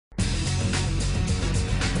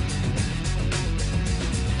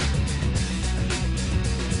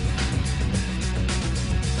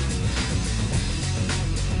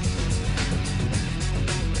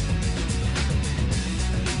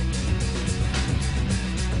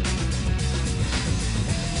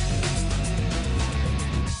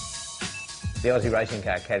The Aussie racing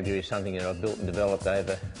car category is something that I've built and developed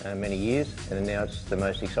over many years, and now it's the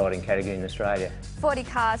most exciting category in Australia. 40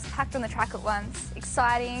 cars packed on the track at once,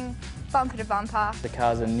 exciting, bumper to bumper. The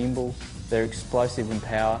cars are nimble, they're explosive in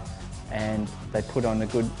power, and they put on a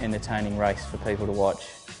good, entertaining race for people to watch.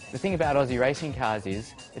 The thing about Aussie racing cars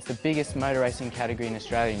is it's the biggest motor racing category in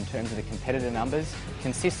Australia in terms of the competitor numbers.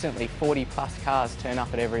 Consistently 40 plus cars turn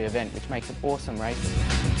up at every event, which makes it awesome racing.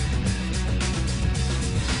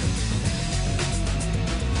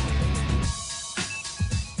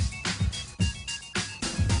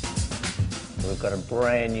 We've got a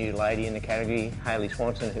brand new lady in the category, Hayley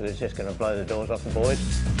Swanson, who is just going to blow the doors off the boys.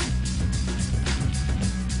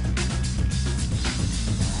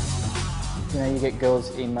 You know, you get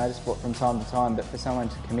girls in motorsport from time to time, but for someone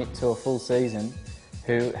to commit to a full season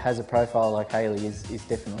who has a profile like Hayley is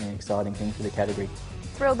definitely an exciting thing for the category.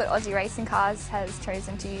 Thrilled that Aussie Racing Cars has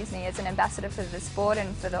chosen to use me as an ambassador for the sport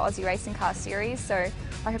and for the Aussie Racing Car series, so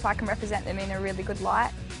I hope I can represent them in a really good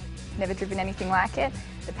light. Never driven anything like it.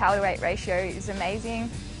 The power to weight ratio is amazing.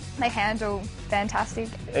 They handle fantastic.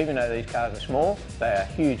 Even though these cars are small, they are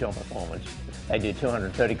huge on performance. They do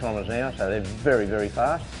 230 kilometres an hour, so they're very, very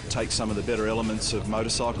fast. Take some of the better elements of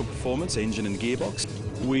motorcycle performance, engine and gearbox,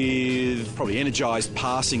 with probably energised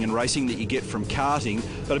passing and racing that you get from karting,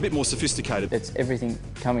 but a bit more sophisticated. It's everything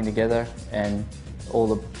coming together and all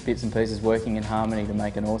the bits and pieces working in harmony to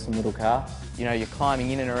make an awesome little car. You know, you're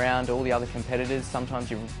climbing in and around all the other competitors. Sometimes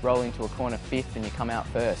you roll into a corner fifth and you come out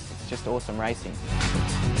first. It's just awesome racing.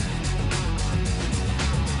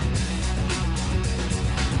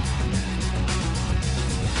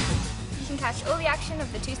 You can catch all the action of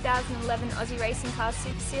the 2011 Aussie Racing Cars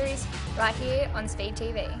Super Series right here on Speed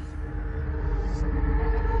TV.